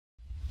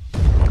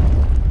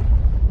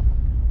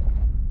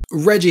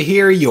Regie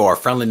here, your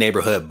friendly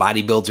neighborhood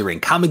bodybuilder and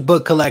comic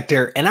book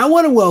collector, and I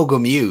want to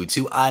welcome you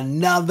to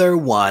another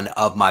one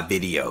of my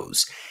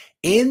videos.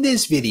 In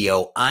this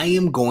video, I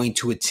am going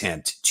to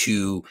attempt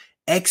to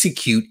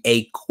execute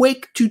a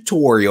quick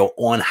tutorial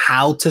on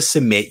how to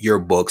submit your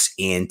books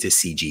into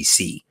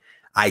CGC.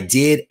 I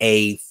did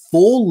a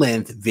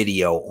full-length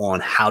video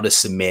on how to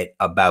submit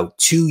about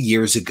 2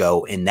 years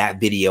ago, and that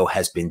video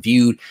has been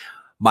viewed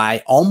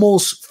by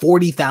almost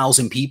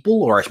 40,000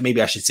 people, or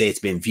maybe I should say it's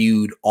been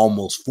viewed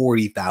almost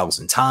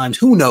 40,000 times.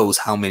 Who knows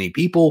how many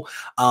people?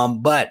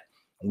 But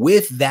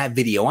with that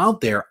video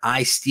out there,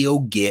 I still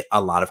get a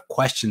lot of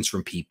questions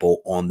from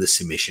people on the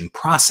submission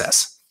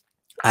process.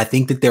 I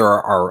think that there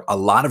are a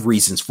lot of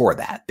reasons for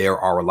that. There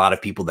are a lot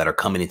of people that are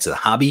coming into the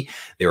hobby.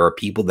 There are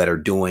people that are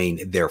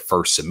doing their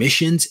first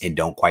submissions and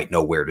don't quite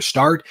know where to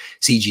start.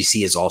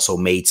 CGC has also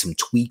made some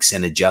tweaks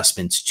and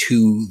adjustments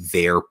to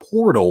their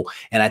portal.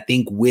 And I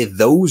think with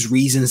those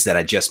reasons that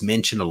I just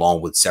mentioned,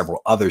 along with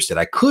several others that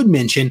I could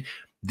mention,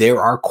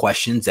 there are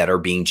questions that are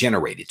being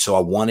generated. So I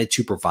wanted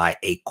to provide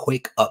a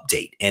quick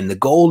update. And the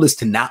goal is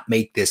to not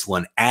make this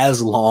one as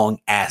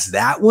long as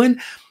that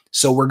one.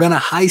 So we're going to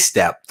high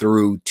step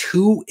through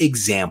 2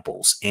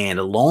 examples, and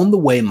along the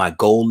way, my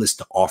goal is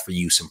to offer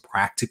you some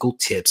practical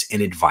tips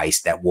and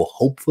advice that will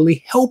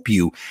hopefully help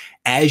you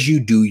as you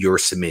do your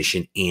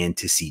submission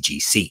into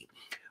CGC.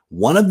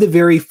 One of the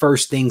very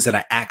first things that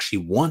I actually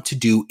want to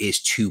do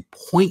is to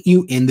point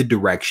you in the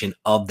direction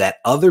of that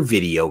other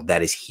video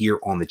that is here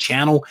on the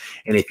channel.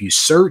 And if you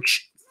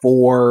search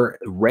for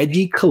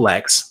Regie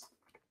Collects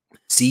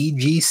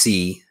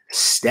CGC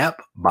step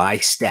by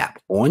step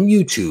on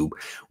YouTube,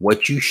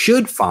 what you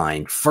should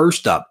find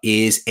first up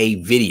is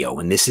a video.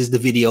 And this is the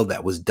video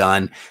that was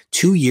done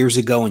 2 years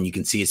ago. And you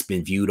can see it's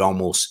been viewed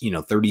almost,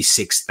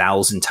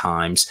 36,000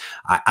 times.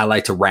 I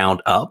like to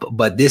round up,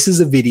 but this is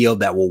a video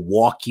that will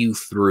walk you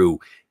through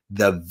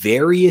the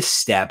various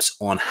steps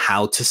on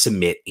how to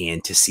submit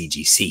into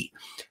CGC.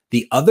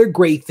 The other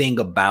great thing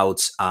about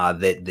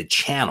the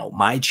channel,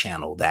 my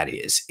channel that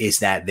is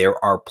that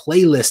there are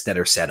playlists that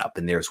are set up,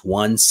 and there's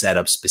one set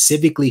up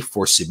specifically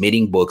for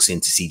submitting books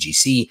into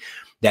CGC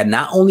that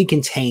not only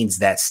contains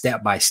that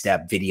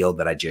step-by-step video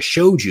that I just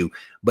showed you,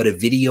 but a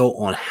video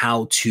on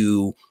how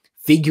to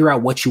figure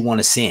out what you want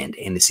to send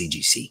into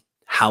CGC,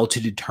 how to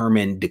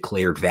determine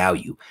declared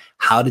value,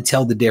 how to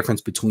tell the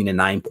difference between a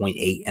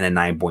 9.8 and a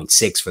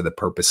 9.6 for the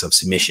purpose of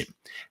submission,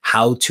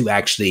 how to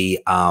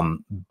actually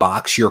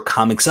box your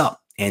comics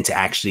up and to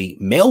actually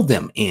mail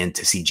them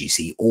into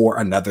CGC or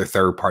another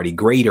third-party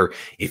grader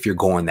if you're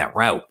going that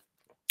route.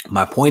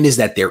 My point is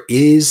that there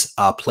is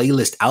a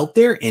playlist out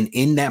there, and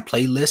in that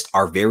playlist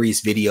are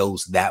various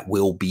videos that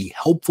will be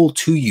helpful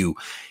to you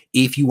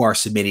if you are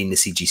submitting to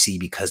CGC,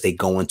 because they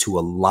go into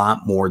a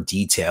lot more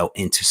detail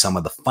into some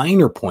of the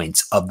finer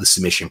points of the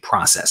submission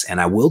process.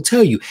 And I will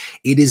tell you,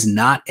 it is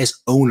not as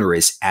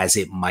onerous as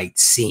it might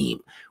seem.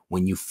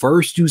 When you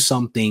first do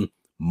something,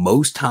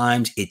 most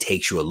times it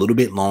takes you a little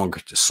bit longer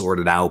to sort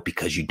it out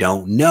because you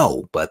don't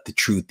know. But the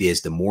truth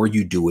is, the more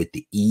you do it,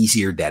 the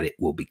easier that it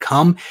will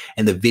become.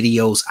 And the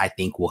videos, I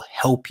think, will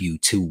help you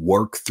to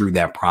work through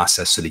that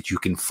process so that you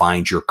can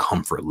find your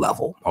comfort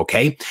level.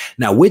 Okay.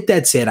 Now, with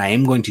that said, I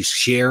am going to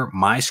share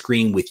my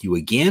screen with you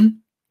again.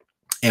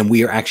 And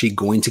we are actually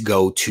going to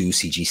go to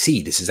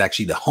CGC. This is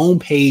actually the home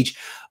page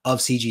of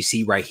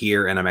CGC right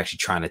here. And I'm actually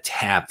trying to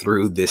tab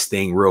through this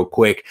thing real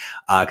quick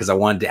because I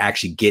wanted to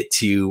actually get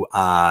to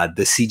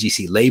the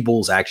CGC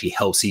labels. I actually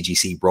helped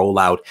CGC roll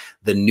out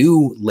the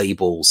new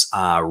labels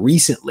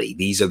recently.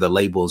 These are the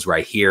labels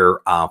right here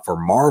for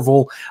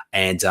Marvel.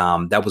 And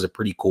that was a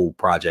pretty cool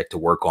project to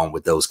work on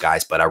with those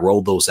guys, but I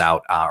rolled those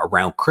out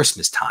around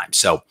Christmas time.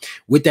 So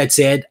with that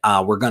said,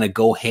 we're going to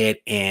go ahead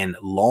and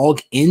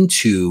log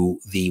into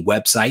the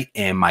website,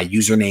 and my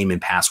username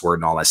and password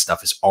and all that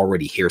stuff is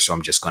already here. So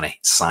I'm just going to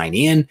sign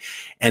in,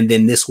 and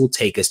then this will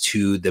take us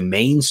to the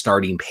main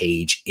starting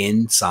page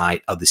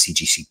inside of the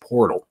CGC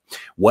portal.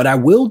 What I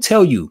will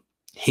tell you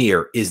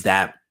here is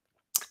that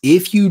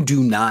if you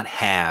do not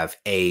have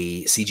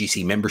a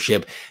CGC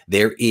membership,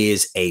 there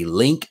is a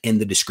link in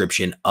the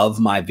description of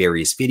my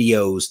various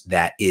videos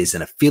that is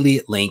an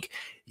affiliate link.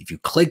 If you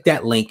click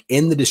that link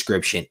in the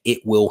description,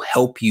 it will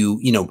help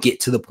you, get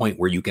to the point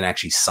where you can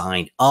actually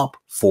sign up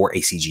for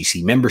a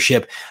CGC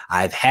membership.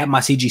 I've had my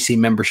CGC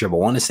membership, I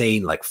want to say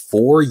like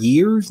 4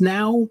 years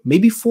now,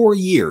 maybe 4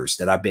 years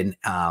that I've been,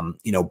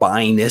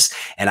 buying this,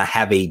 and I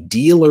have a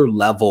dealer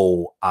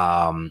level,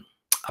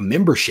 a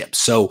membership.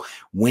 So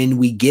when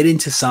we get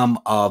into some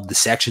of the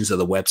sections of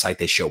the website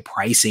that show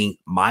pricing,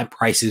 my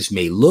prices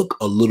may look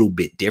a little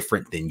bit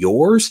different than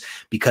yours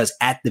because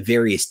at the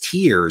various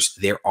tiers,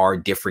 there are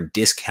different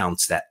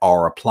discounts that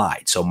are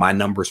applied. So my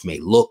numbers may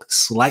look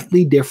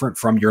slightly different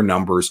from your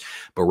numbers,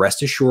 but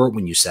rest assured,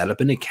 when you set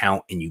up an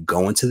account and you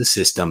go into the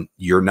system,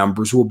 your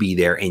numbers will be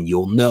there and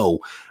you'll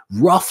know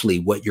roughly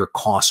what your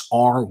costs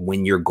are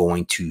when you're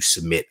going to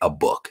submit a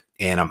book.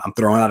 And I'm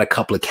throwing out a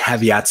couple of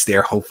caveats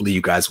there. Hopefully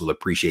you guys will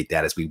appreciate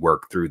that as we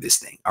work through this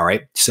thing. All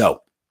right.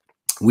 So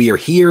we are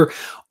here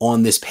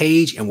on this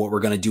page. And what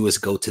we're going to do is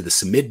go to the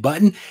submit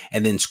button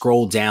and then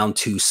scroll down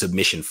to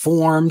submission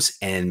forms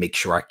and make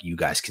sure you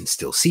guys can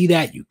still see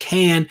that. You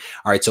can.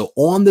 All right. So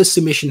on the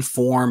submission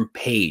form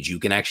page, you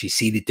can actually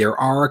see that there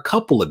are a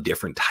couple of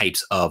different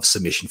types of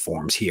submission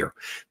forms here.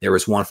 There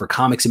is one for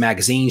comics and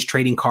magazines,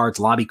 trading cards,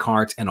 lobby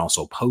cards, and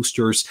also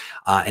posters.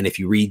 And if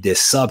you read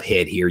this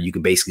subhead here, you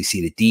can basically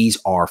see that these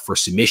are for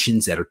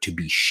submissions that are to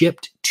be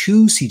shipped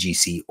to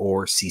CGC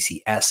or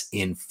CCS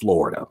in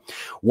Florida.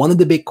 One of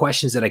the big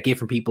questions that I get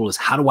from people is,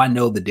 how do I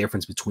know the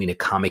difference between a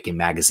comic and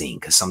magazine?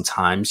 Because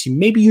sometimes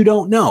maybe you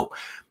don't know.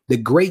 The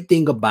great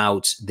thing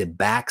about the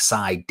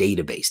backside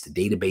database, the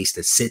database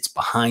that sits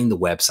behind the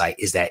website,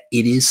 is that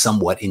it is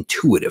somewhat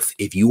intuitive.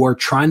 If you are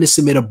trying to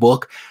submit a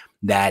book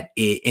that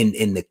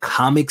in the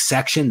comic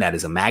section that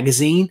is a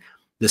magazine,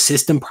 the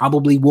system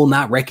probably will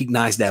not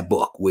recognize that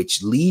book,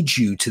 which leads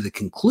you to the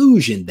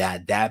conclusion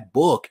that that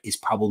book is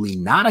probably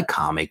not a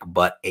comic,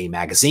 but a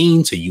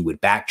magazine. So you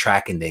would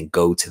backtrack and then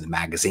go to the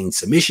magazine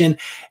submission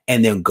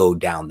and then go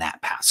down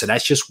that path. So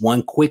that's just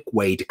one quick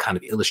way to kind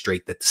of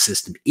illustrate that the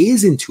system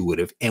is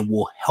intuitive and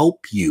will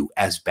help you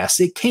as best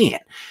it can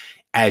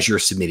as you're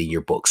submitting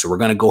your book. So we're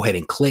going to go ahead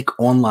and click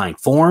online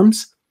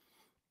forms.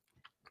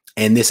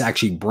 And this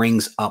actually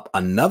brings up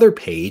another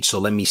page. So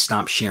let me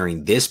stop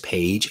sharing this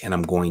page and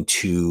I'm going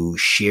to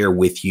share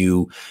with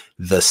you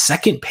the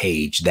second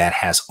page that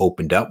has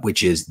opened up,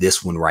 which is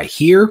this one right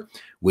here,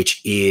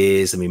 which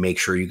is, let me make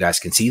sure you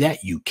guys can see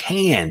that. You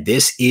can.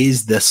 This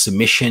is the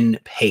submission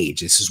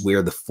page. This is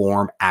where the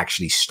form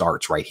actually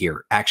starts right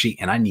here. Actually,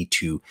 and I need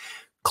to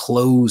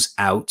close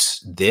out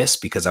this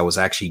because I was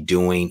actually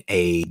doing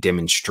a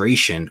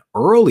demonstration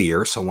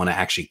earlier. So I want to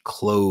actually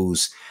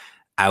close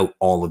out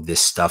all of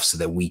this stuff so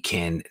that we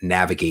can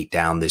navigate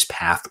down this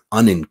path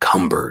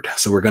unencumbered.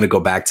 So we're going to go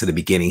back to the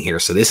beginning here.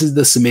 So this is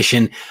the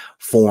submission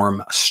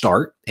form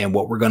start. And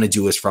what we're going to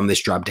do is from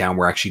this drop down,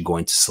 we're actually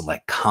going to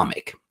select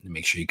comic.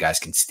 Make sure you guys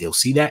can still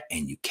see that,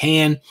 and you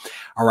can.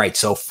 All right.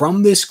 So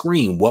from this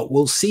screen, what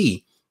we'll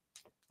see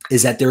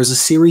is that there's a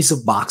series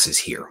of boxes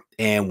here.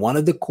 And one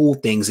of the cool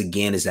things,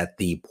 again, is that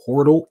the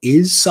portal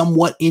is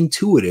somewhat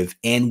intuitive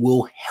and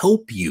will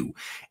help you.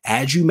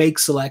 As you make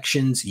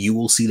selections, you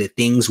will see that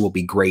things will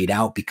be grayed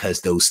out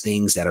because those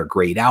things that are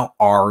grayed out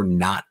are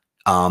not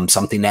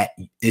something that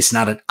it's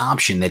not an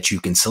option that you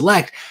can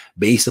select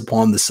based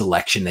upon the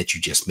selection that you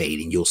just made.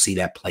 And you'll see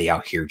that play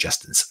out here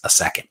just in a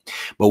second.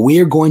 But we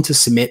are going to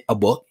submit a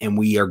book and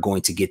we are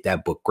going to get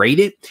that book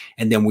graded.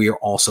 And then we are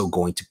also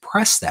going to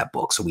press that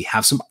book. So we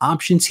have some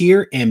options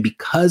here. And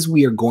because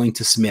we are going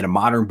to submit a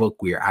modern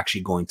book, we are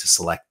actually going to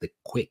select the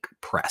quick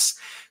press.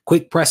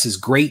 Quick press is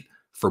great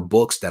for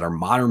books that are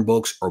modern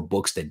books or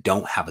books that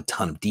don't have a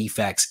ton of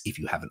defects. If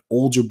you have an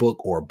older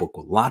book or a book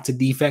with lots of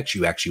defects,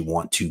 you actually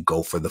want to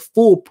go for the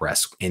full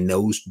press, and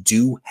those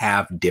do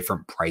have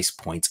different price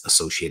points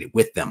associated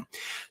with them.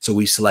 So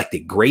we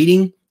selected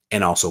grading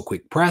and also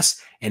quick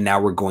press, and now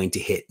we're going to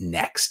hit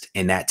next.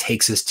 And that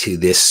takes us to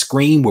this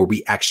screen where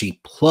we actually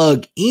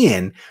plug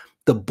in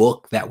the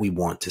book that we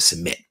want to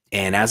submit.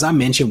 And as I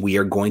mentioned, we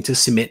are going to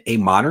submit a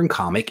modern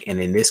comic.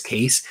 And in this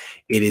case,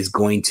 it is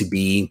going to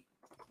be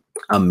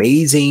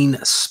Amazing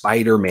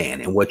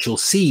Spider-Man. And what you'll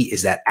see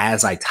is that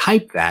as I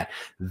type that,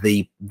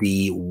 the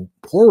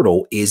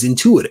portal is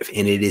intuitive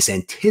and it is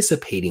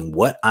anticipating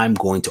what I'm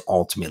going to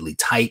ultimately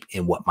type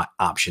and what my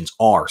options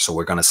are. So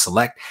we're going to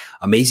select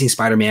Amazing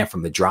Spider-Man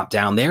from the drop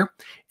down there.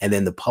 And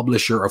then the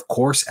publisher, of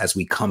course, as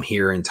we come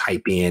here and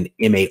type in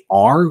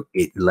MAR,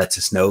 it lets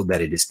us know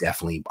that it is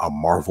definitely a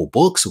Marvel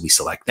book. So we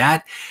select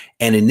that.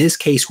 And in this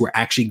case, we're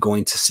actually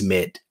going to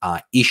submit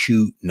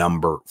issue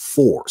number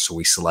 4. So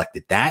we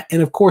selected that.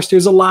 And of course,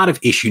 there's a lot of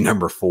issue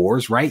number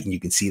 4s, right? And you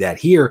can see that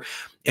here.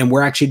 And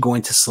we're actually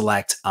going to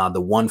select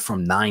the one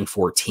from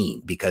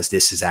 914 because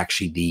this is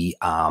actually the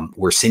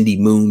where Cindy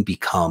Moon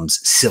becomes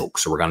Silk.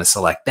 So we're going to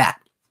select that.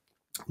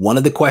 One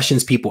of the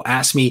questions people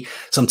ask me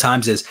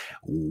sometimes is,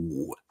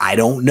 I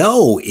don't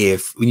know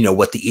if,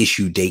 what the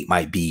issue date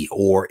might be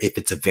or if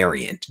it's a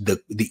variant.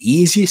 The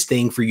easiest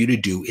thing for you to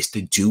do is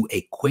to do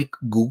a quick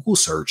Google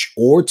search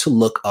or to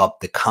look up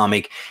the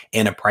comic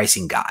and a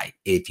pricing guide.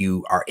 If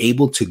you are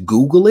able to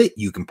Google it,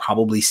 you can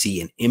probably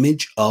see an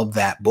image of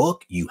that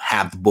book. You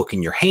have the book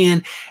in your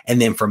hand. And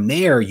then from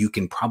there, you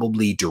can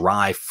probably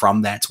derive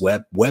from that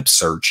web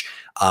search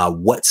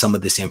what some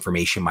of this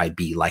information might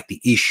be, like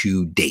the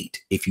issue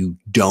date, if you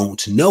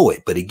don't know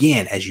it. But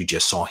again, as you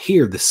just saw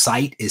here, the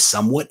site is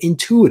somewhat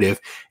intuitive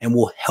and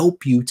will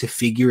help you to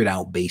figure it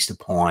out based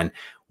upon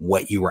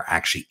what you are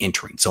actually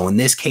entering. So in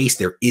this case,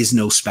 there is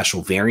no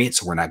special variant.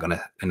 So we're not going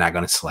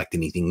to select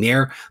anything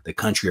there. The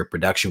country of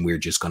production, we're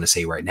just going to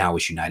say right now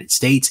is United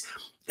States.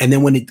 And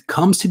then when it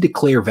comes to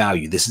declare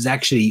value, this is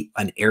actually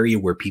an area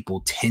where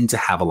people tend to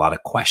have a lot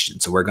of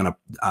questions. So we're going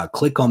to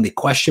click on the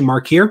question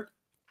mark here.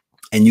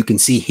 And you can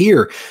see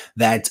here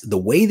that the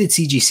way that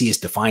CGC is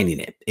defining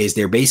it is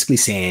they're basically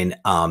saying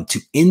to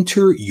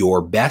enter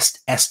your best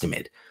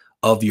estimate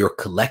of your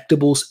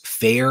collectibles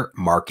fair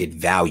market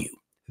value.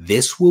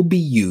 this will be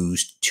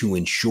used to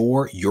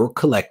ensure your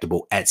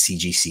collectible at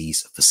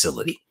CGC's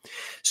facility.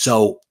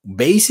 So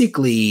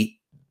basically,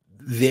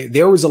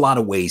 there was a lot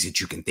of ways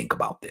that you can think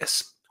about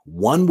this.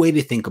 One way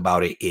to think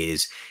about it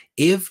is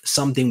if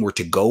something were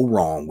to go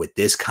wrong with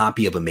this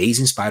copy of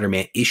Amazing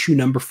Spider-Man issue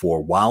number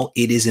 4 while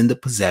it is in the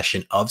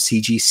possession of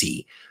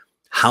CGC,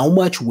 how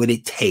much would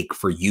it take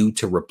for you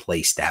to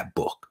replace that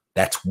book?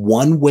 That's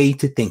one way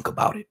to think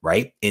about it,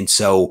 right? And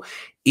so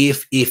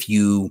if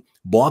you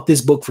bought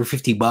this book for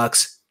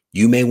 $50,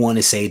 you may want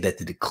to say that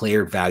the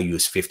declared value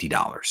is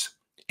 $50.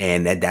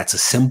 And that's a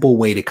simple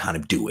way to kind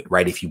of do it,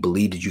 right? If you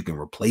believe that you can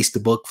replace the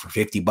book for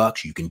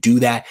 $50, you can do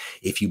that.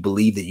 If you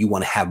believe that you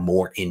want to have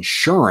more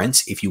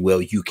insurance, if you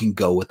will, you can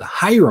go with a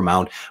higher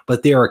amount.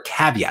 But there are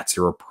caveats.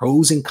 There are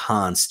pros and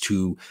cons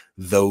to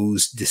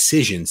those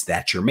decisions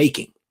that you're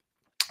making.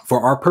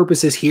 For our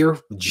purposes here,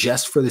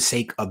 just for the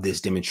sake of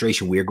this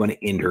demonstration, we are going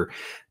to enter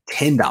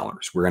 $10.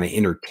 We're going to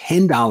enter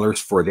 $10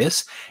 for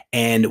this.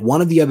 And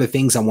one of the other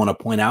things I want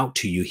to point out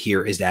to you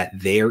here is that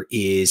there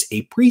is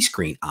a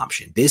pre-screen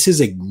option. This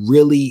is a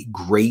really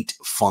great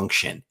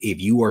function.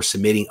 If you are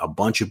submitting a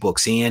bunch of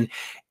books in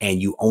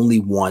and you only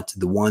want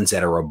the ones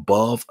that are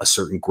above a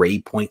certain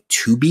grade point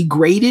to be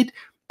graded,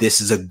 this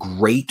is a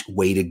great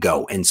way to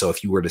go. And so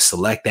if you were to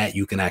select that,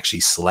 you can actually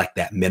select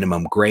that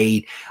minimum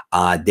grade.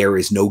 There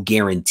is no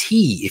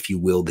guarantee, if you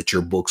will, that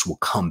your books will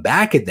come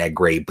back at that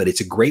grade, but it's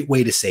a great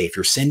way to say, if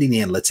you're sending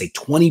in, let's say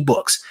 20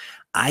 books,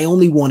 I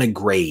only want to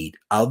grade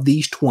of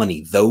these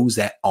 20, those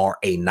that are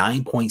a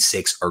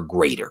 9.6 or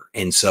greater.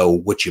 And so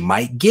what you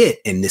might get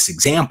in this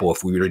example,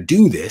 if we were to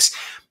do this,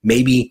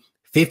 maybe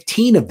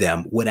 15 of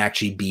them would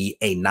actually be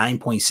a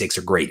 9.6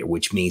 or greater,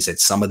 which means that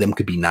some of them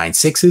could be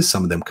 9.6s,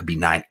 some of them could be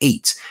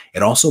 9.8s.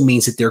 It also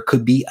means that there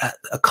could be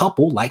a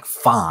couple, like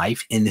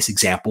 5 in this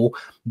example,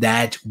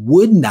 that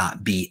would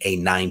not be a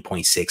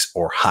 9.6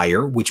 or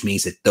higher, which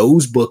means that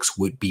those books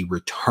would be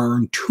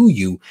returned to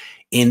you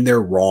in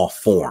their raw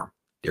form.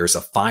 There's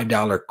a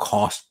 $5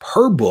 cost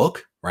per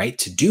book, right,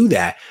 to do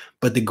that.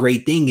 But the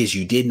great thing is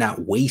you did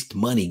not waste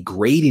money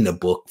grading a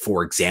book,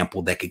 for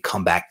example, that could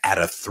come back at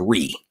a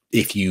 3.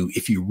 If you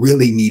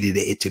really needed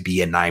it to be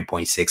a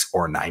 9.6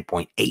 or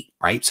 9.8,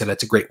 right? So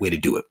that's a great way to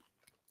do it.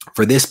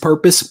 For this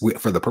purpose,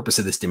 for the purpose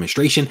of this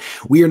demonstration,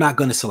 we are not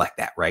going to select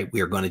that, right? We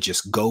are going to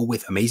just go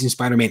with Amazing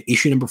Spider-Man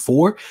issue number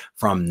 4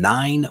 from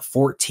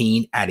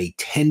 9/14 at a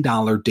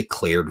 $10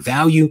 declared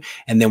value.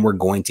 And then we're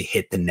going to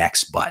hit the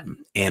next button.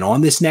 And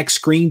on this next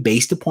screen,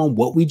 based upon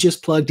what we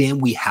just plugged in,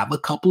 we have a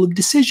couple of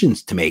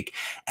decisions to make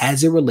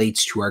as it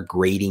relates to our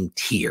grading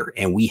tier.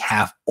 And we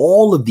have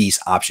all of these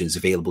options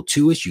available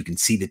to us. You can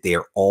see that they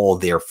are all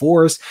there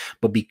for us.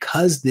 But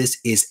because this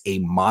is a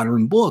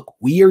modern book,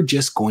 we are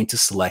just going to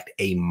select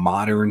a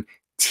modern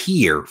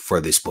tier for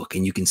this book.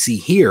 And you can see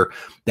here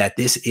that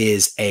this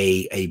is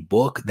a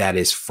book that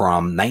is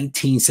from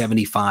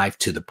 1975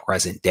 to the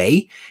present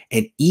day.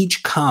 And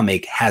each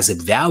comic has a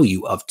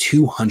value of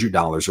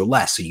 $200 or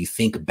less. So you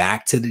think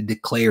back to the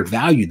declared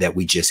value that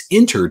we just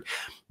entered.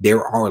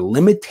 There are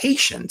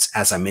limitations,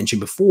 as I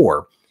mentioned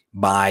before,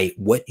 by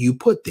what you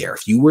put there.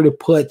 If you were to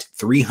put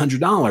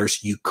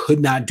 $300, you could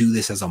not do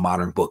this as a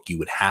modern book. You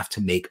would have to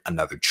make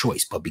another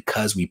choice. But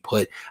because we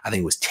put, I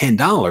think it was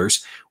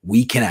 $10,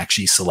 we can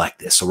actually select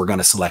this. So we're going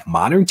to select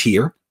modern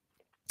tier.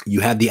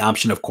 You have the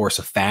option, of course,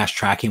 of fast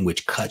tracking,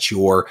 which cuts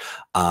your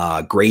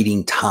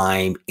grading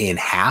time in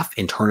half,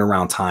 and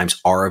turnaround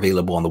times are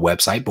available on the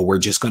website. But we're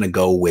just going to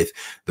go with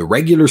the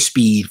regular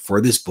speed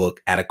for this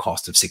book at a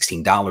cost of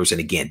 $16. And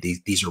again,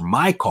 these are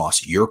my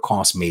costs. Your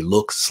costs may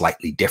look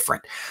slightly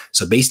different.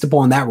 So based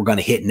upon that, we're going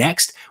to hit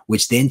next,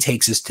 which then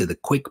takes us to the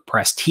quick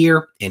press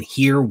tier. And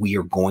here we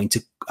are going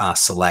to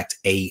select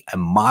a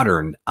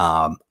modern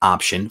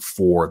option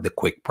for the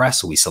quick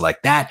press. So we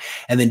select that.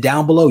 And then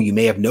down below, you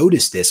may have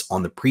noticed this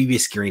on the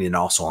previous screen and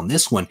also on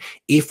this one.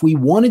 If we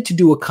wanted to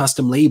do a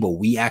custom label,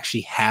 we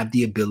actually have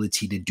the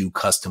ability to do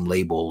custom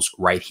labels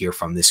right here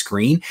from the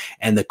screen.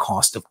 And the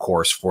cost, of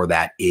course, for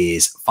that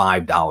is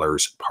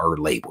 $5 per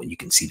label. And you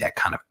can see that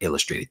kind of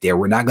illustrated there.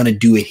 We're not going to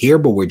do it here,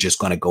 but we're just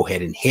going to go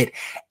ahead and hit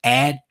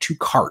add to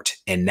cart.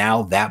 And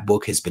now that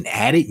book has been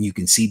added. And you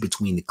can see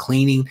between the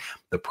cleaning,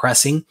 the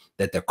pressing,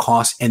 that the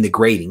cost and the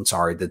grading,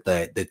 sorry, that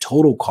the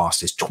total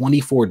cost is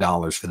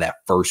 $24 for that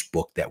first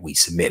book that we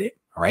submitted.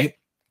 All right.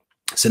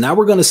 So now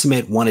we're going to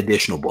submit one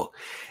additional book.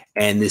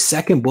 And the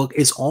second book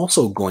is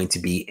also going to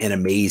be an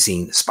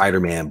Amazing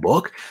Spider-Man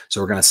book. So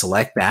we're going to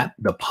select that.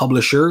 The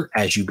publisher,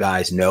 as you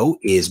guys know,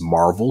 is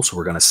Marvel. So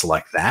we're going to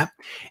select that.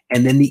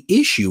 And then the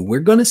issue,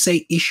 we're going to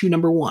say issue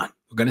number 1.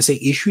 We're going to say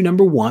issue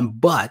number 1,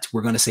 but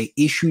we're going to say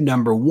issue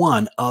number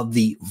 1 of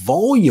the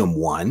volume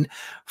 1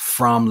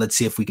 from, let's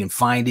see if we can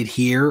find it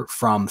here,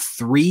 from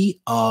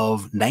 3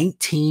 of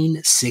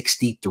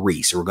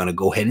 1963. So we're going to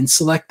go ahead and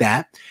select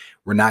that.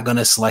 We're not going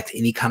to select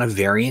any kind of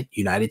variant,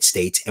 United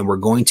States, and we're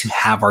going to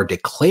have our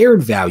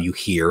declared value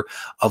here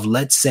of,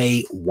 let's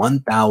say,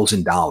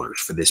 $1,000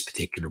 for this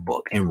particular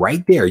book. And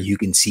right there, you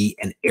can see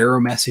an error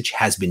message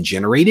has been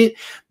generated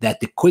that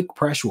the quick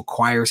press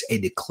requires a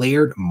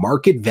declared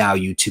market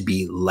value to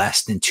be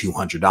less than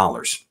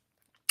 $200.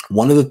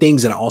 One of the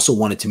things that I also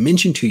wanted to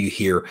mention to you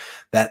here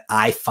that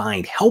I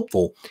find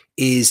helpful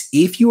is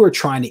if you are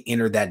trying to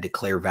enter that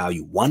declared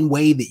value, one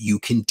way that you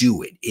can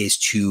do it is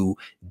to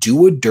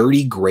do a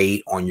dirty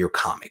grade on your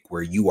comic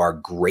where you are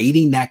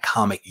grading that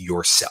comic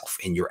yourself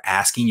and you're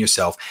asking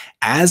yourself,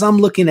 as I'm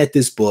looking at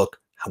this book,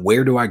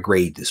 where do I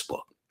grade this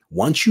book?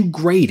 Once you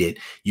grade it,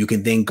 you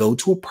can then go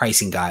to a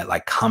pricing guide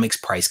like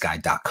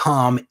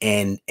comicspriceguide.com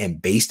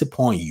and based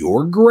upon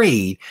your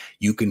grade,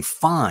 you can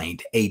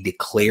find a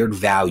declared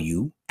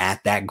value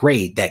at that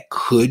grade that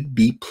could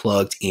be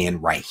plugged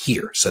in right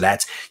here. So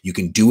that's, you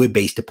can do it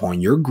based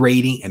upon your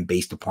grading and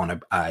based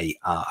upon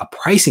a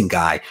pricing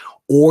guide,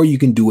 or you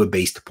can do it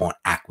based upon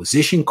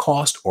acquisition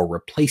cost or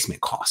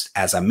replacement cost.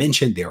 As I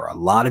mentioned, there are a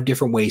lot of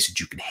different ways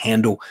that you can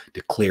handle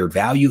declared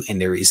value.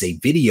 And there is a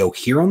video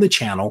here on the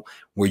channel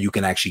where you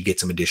can actually get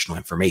some additional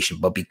information.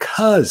 But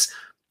because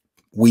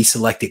we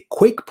selected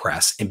quick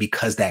press and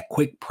because that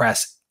quick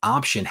press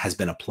option has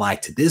been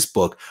applied to this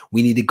book,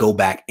 we need to go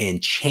back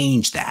and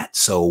change that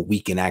so we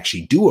can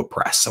actually do a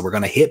press. So we're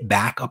going to hit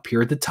back up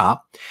here at the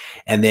top.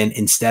 And then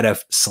instead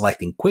of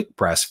selecting quick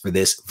press for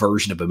this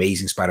version of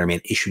Amazing Spider-Man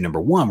issue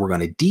number 1, we're going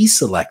to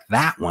deselect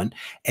that one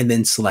and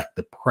then select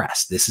the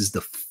press. This is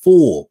the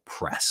full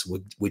press,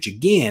 which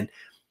again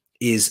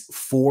is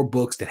for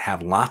books that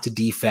have lots of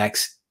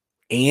defects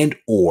and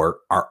or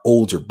are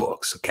older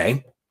books.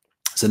 Okay.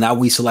 So now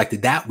we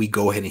selected that, we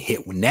go ahead and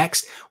hit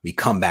next. We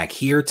come back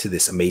here to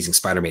this Amazing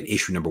Spider-Man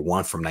issue number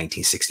 1 from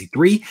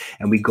 1963,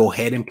 and we go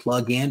ahead and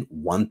plug in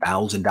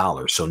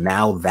 $1,000. So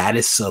now that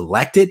is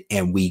selected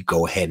and we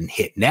go ahead and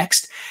hit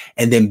next.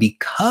 And then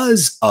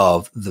because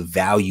of the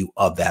value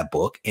of that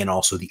book and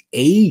also the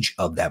age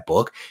of that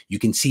book, you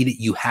can see that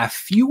you have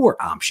fewer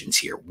options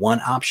here.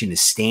 One option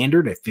is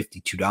standard at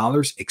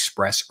 $52,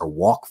 express or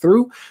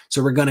walkthrough.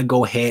 So we're going to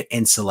go ahead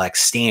and select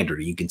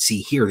standard. You can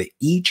see here that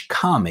each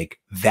comic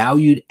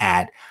valued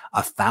at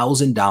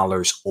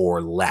 $1,000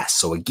 or less.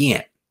 So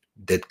again,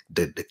 the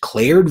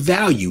declared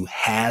value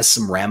has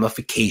some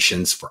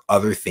ramifications for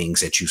other things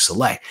that you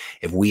select.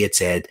 If we had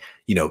said,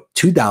 you know,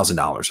 $2,000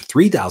 or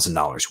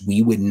 $3,000,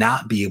 we would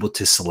not be able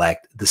to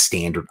select the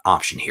standard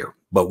option here,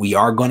 but we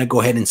are going to go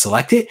ahead and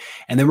select it.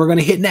 And then we're going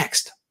to hit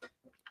next.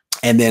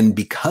 And then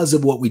because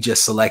of what we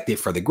just selected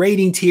for the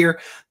grading tier,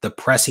 the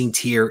pressing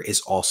tier is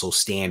also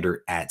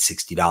standard at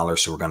 $60.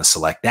 So we're going to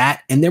select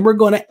that. And then we're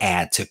going to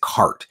add to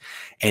cart.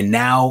 And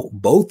now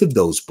both of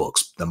those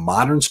books, the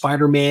Modern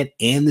Spider-Man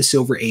and the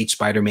Silver Age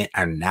Spider-Man,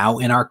 are now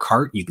in our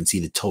cart. You can see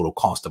the total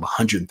cost of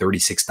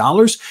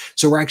 $136.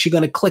 So we're actually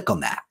going to click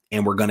on that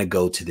and we're going to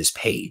go to this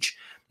page.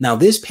 Now,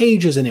 this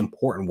page is an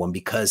important one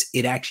because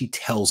it actually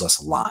tells us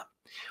a lot.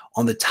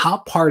 On the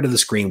top part of the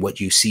screen, what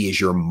you see is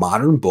your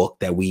modern book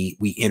that we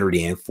entered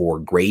in for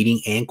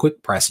grading and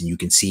quick press. And you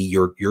can see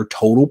your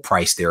total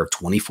price there of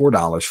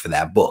 $24 for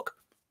that book.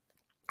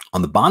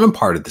 On the bottom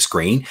part of the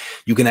screen,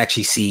 you can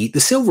actually see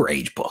the Silver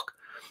Age book.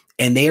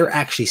 And they are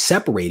actually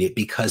separated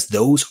because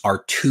those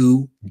are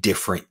two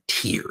different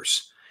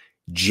tiers.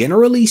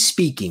 Generally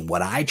speaking,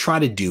 what I try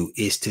to do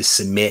is to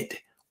submit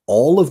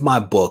all of my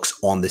books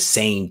on the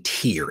same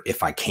tier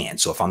if I can.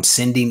 So if I'm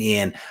sending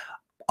in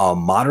a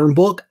modern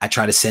book, I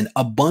try to send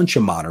a bunch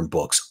of modern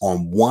books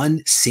on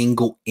one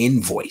single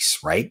invoice,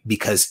 right?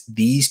 Because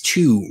these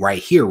two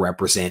right here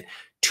represent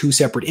two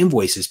separate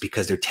invoices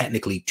because they're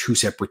technically two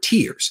separate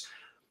tiers.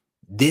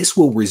 This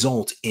will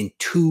result in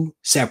two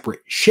separate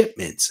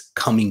shipments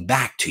coming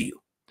back to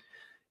you,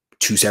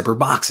 two separate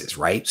boxes,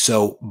 right?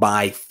 So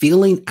by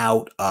filling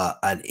out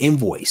an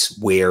invoice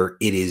where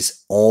it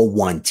is all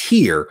one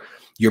tier,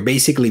 you're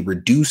basically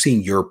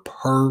reducing your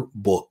per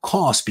book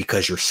cost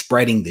because you're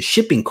spreading the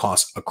shipping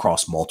costs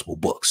across multiple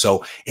books.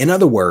 So in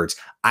other words,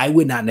 I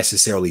would not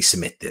necessarily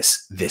submit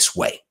this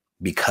way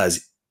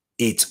because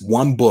it's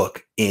one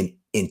book in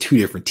two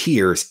different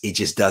tiers. It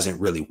just doesn't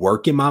really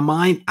work in my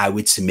mind. I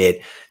would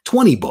submit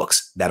 20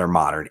 books that are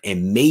modern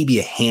and maybe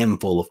a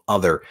handful of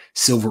other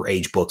Silver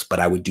Age books, but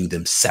I would do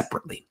them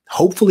separately.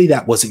 Hopefully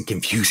that wasn't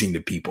confusing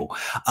to people.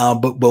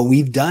 But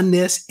we've done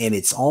this and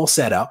it's all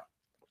set up.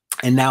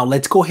 And now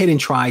let's go ahead and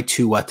try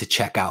to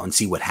check out and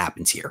see what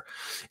happens here.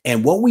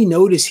 And what we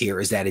notice here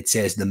is that it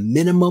says the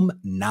minimum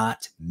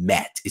not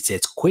met. It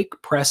says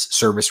quick press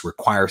service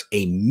requires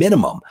a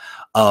minimum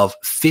of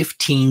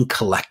 15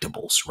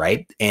 collectibles,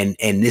 right? And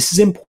this is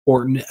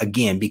important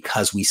again,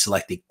 because we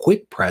selected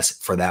quick press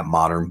for that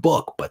modern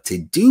book. But to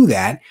do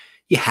that,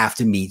 you have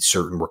to meet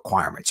certain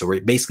requirements. So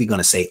we're basically going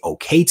to say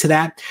okay to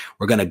that.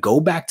 We're going to go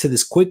back to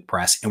this quick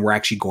press and we're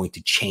actually going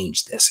to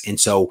change this. And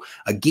so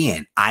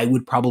again, I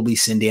would probably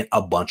send in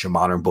a bunch of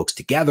modern books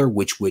together,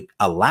 which would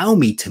allow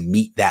me to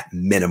meet that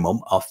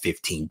minimum of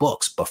 15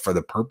 books. But for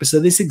the purpose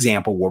of this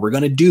example, what we're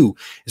going to do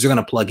is we're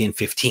going to plug in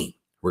 15.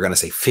 We're going to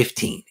say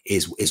 15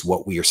 is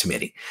what we are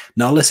submitting.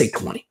 Now let's say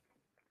 20.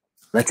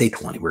 Let's say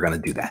 20. We're going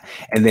to do that.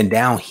 And then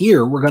down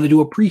here, we're going to do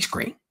a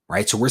pre-screen,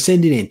 right? So we're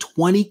sending in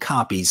 20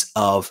 copies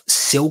of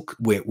Silk,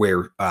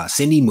 where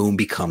Cindy Moon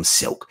becomes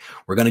Silk.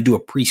 We're going to do a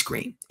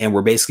pre-screen, and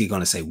we're basically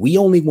going to say we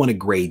only want to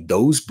grade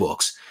those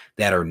books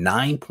that are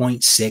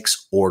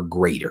 9.6 or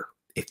greater.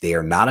 If they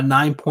are not a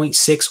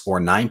 9.6 or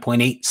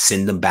 9.8,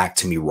 send them back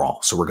to me raw.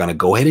 So we're going to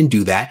go ahead and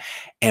do that,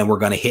 and we're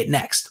going to hit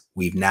next.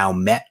 We've now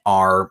met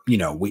our,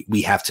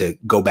 we have to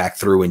go back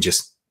through and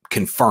just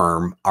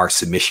confirm our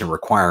submission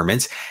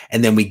requirements.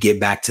 And then we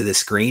get back to the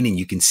screen, and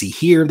you can see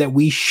here that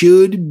we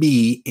should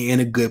be in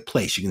a good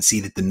place. You can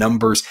see that the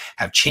numbers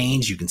have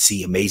changed. You can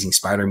see Amazing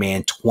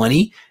Spider-Man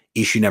 20,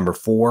 issue number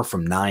 4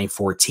 from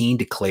 9/14,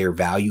 declare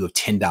value of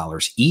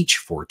 $10 each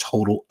for a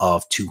total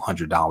of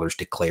 $200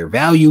 declare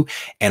value,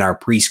 and our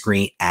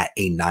pre-screen at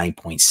a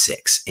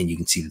 9.6. And you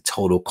can see the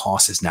total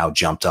cost has now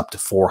jumped up to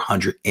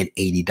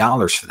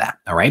 $480 for that.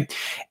 All right.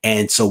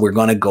 And so we're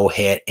going to go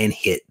ahead and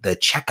hit the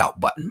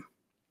checkout button.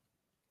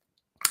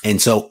 And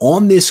so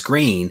on this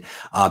screen,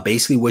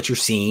 basically what you're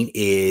seeing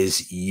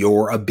is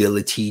your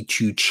ability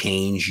to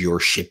change your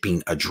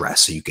shipping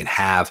address. So you can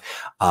have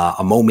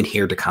a moment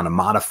here to kind of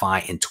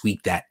modify and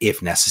tweak that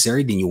if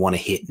necessary. Then you want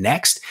to hit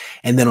next.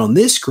 And then on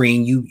this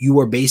screen, you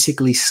are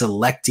basically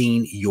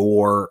selecting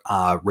your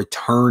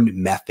return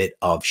method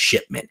of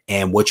shipment.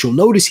 And what you'll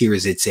notice here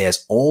is it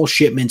says all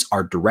shipments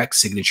are direct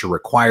signature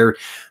required.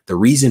 The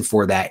reason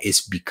for that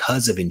is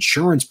because of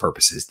insurance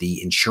purposes.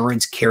 The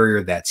insurance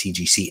carrier that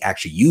CGC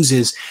actually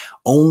uses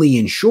only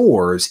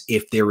insures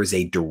if there is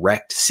a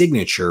direct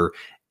signature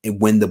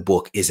when the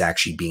book is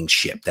actually being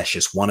shipped. That's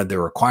just one of the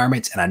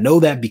requirements. And I know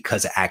that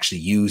because I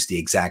actually use the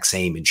exact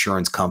same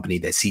insurance company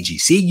that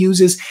CGC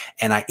uses,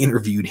 and I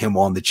interviewed him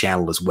on the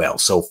channel as well.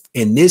 So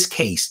in this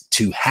case,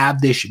 to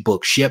have this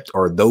book shipped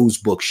or those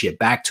books shipped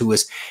back to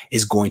us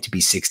is going to be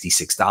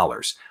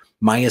 $66.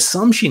 My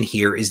assumption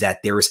here is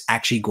that there is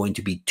actually going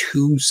to be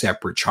 2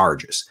 separate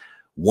charges.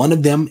 One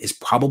of them is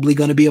probably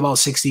going to be about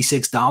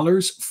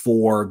 $66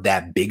 for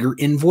that bigger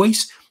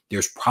invoice.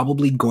 There's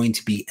probably going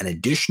to be an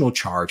additional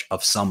charge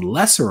of some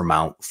lesser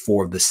amount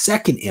for the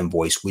second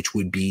invoice, which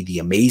would be the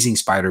Amazing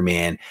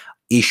Spider-Man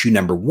issue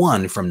number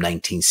 1 from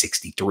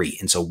 1963.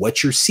 And so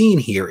what you're seeing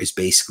here is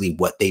basically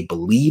what they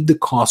believe the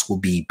cost will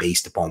be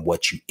based upon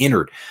what you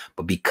entered.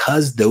 But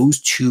because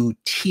those 2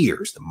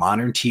 tiers, the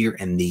modern tier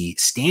and the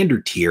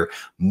standard tier,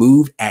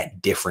 move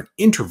at different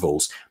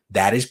intervals,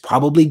 that is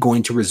probably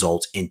going to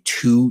result in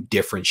 2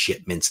 different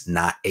shipments,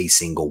 not a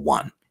single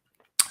one.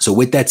 So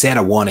with that said,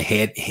 I want to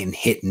head and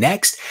hit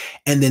next.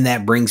 And then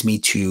that brings me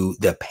to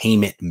the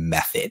payment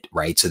method,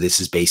 right? So this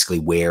is basically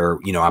where,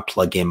 I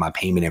plug in my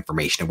payment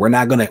information, and we're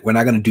not going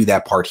to do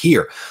that part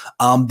here.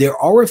 There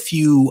are a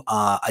few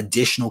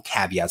additional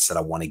caveats that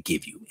I want to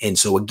give you. And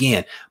so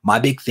again, my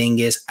big thing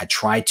is I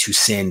try to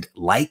send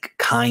like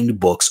kind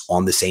books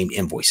on the same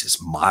invoices.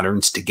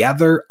 Moderns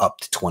together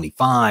up to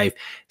 25,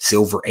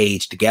 Silver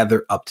Age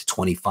together up to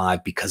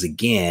 25, because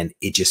again,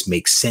 it just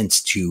makes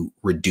sense to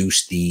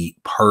reduce the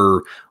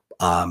per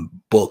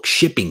book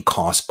shipping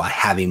costs by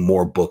having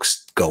more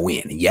books go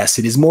in. Yes,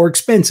 it is more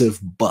expensive,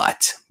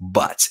 but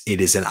it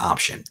is an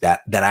option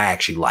that I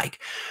actually like.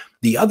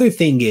 The other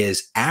thing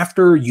is,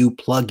 after you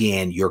plug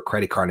in your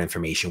credit card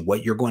information,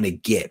 what you're going to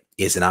get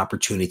is an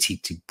opportunity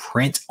to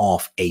print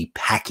off a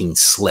packing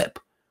slip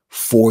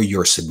for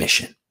your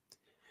submission.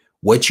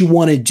 What you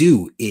want to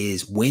do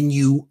is, when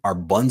you are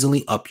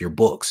bundling up your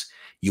books,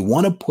 you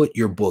want to put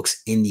your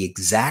books in the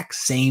exact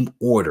same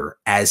order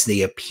as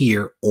they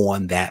appear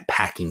on that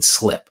packing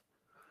slip.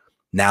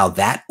 Now,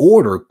 that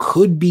order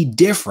could be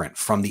different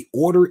from the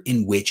order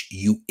in which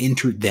you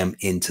entered them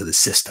into the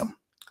system.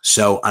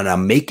 So, and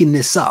I'm making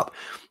this up,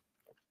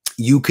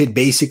 you could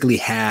basically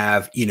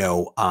have,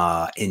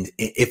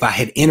 if I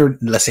had entered,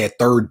 let's say, a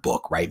 3rd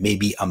book, right?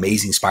 Maybe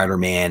Amazing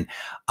Spider-Man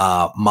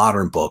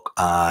modern book,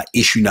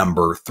 issue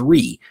number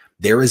 3.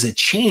 There is a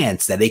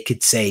chance that they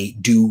could say,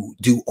 do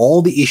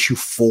all the issue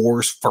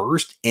 4s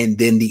first and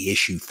then the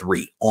issue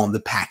 3 on the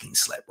packing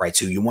slip, right?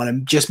 So you want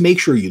to just make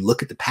sure you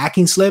look at the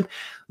packing slip,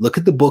 look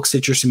at the books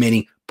that you're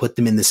submitting, put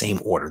them in the same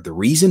order. The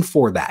reason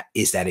for that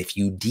is that if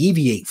you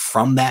deviate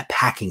from that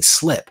packing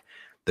slip,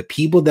 the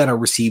people that are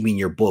receiving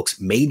your books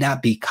may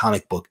not be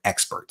comic book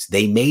experts.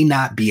 They may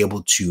not be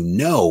able to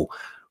know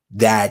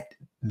that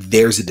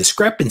there's a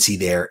discrepancy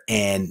there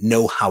and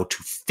know how to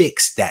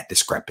fix that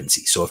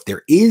discrepancy. So if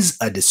there is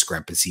a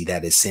discrepancy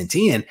that is sent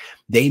in,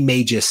 they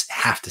may just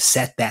have to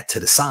set that to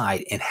the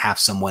side and have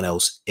someone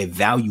else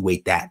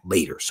evaluate that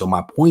later. So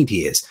my point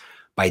is,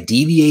 by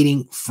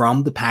deviating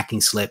from the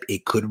packing slip,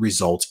 it could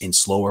result in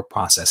slower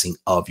processing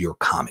of your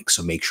comic.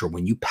 So make sure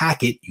when you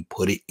pack it, you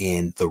put it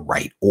in the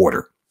right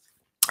order.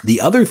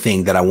 The other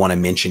thing that I want to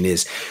mention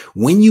is,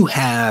 when you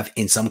have,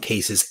 in some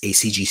cases, a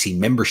CGC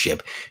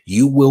membership,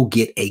 you will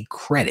get a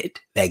credit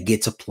that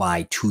gets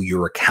applied to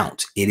your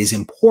account. It is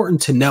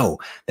important to know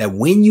that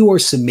when you are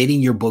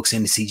submitting your books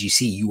into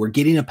CGC, you are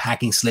getting a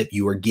packing slip,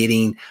 you are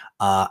getting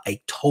a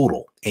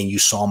total, and you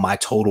saw my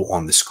total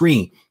on the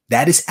screen.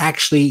 That is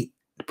actually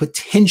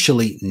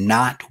potentially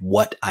not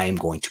what I am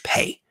going to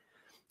pay.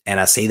 And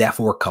I say that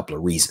for a couple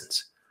of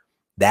reasons.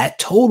 That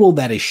total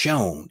that is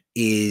shown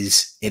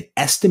is an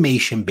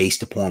estimation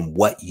based upon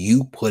what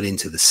you put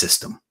into the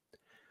system.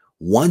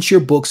 Once your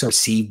books are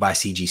received by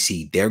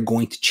CGC, they're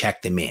going to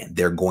check them in.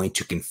 They're going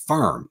to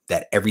confirm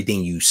that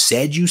everything you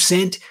said you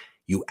sent,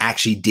 you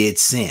actually did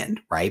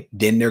send, right?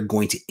 Then they're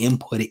going to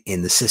input it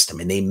in the system,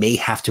 and they may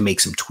have to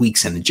make some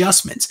tweaks and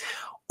adjustments.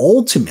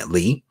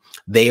 Ultimately,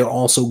 they are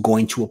also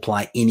going to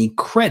apply any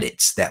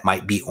credits that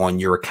might be on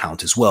your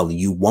account as well.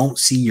 You won't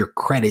see your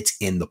credits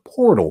in the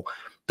portal.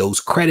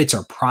 Those credits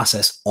are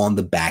processed on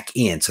the back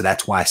end. So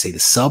that's why I say the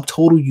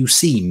subtotal you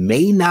see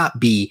may not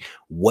be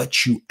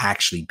what you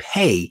actually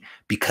pay,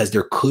 because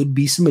there could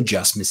be some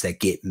adjustments that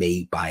get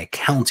made by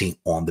accounting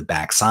on the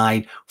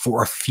backside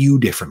for a few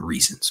different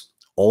reasons.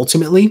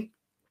 Ultimately,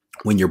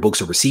 when your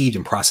books are received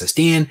and processed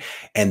in,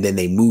 and then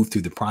they move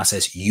through the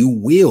process, you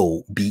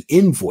will be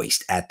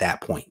invoiced at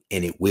that point,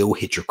 and it will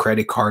hit your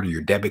credit card or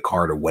your debit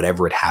card or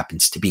whatever it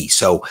happens to be.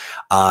 So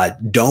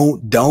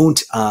don't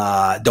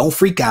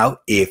freak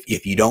out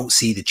if you don't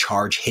see the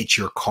charge hit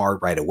your card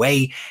right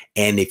away.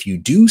 And if you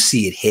do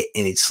see it hit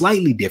and it's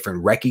slightly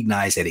different,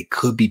 recognize that it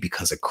could be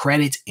because of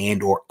credits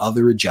and or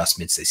other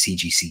adjustments that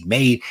CGC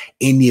made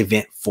in the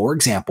event, for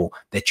example,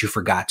 that you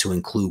forgot to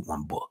include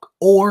one book.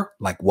 Or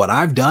like what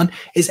I've done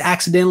is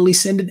accidentally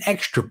send an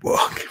extra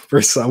book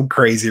for some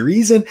crazy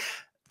reason.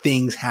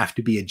 Things have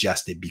to be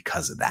adjusted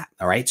because of that.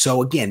 All right.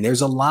 So again,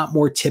 there's a lot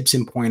more tips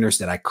and pointers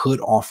that I could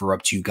offer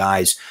up to you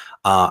guys.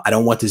 I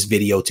don't want this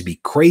video to be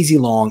crazy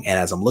long. And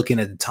as I'm looking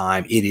at the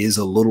time, it is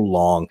a little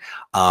long.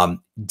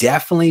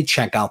 Definitely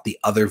check out the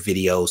other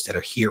videos that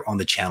are here on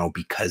the channel,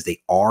 because they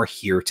are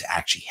here to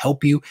actually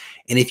help you.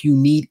 And if you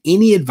need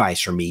any advice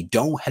from me,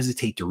 don't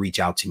hesitate to reach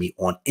out to me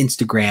on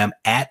Instagram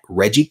at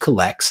Regie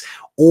Collects,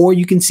 or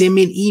you can send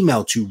me an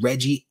email to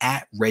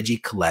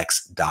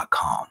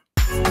Regie@regiecollects.com.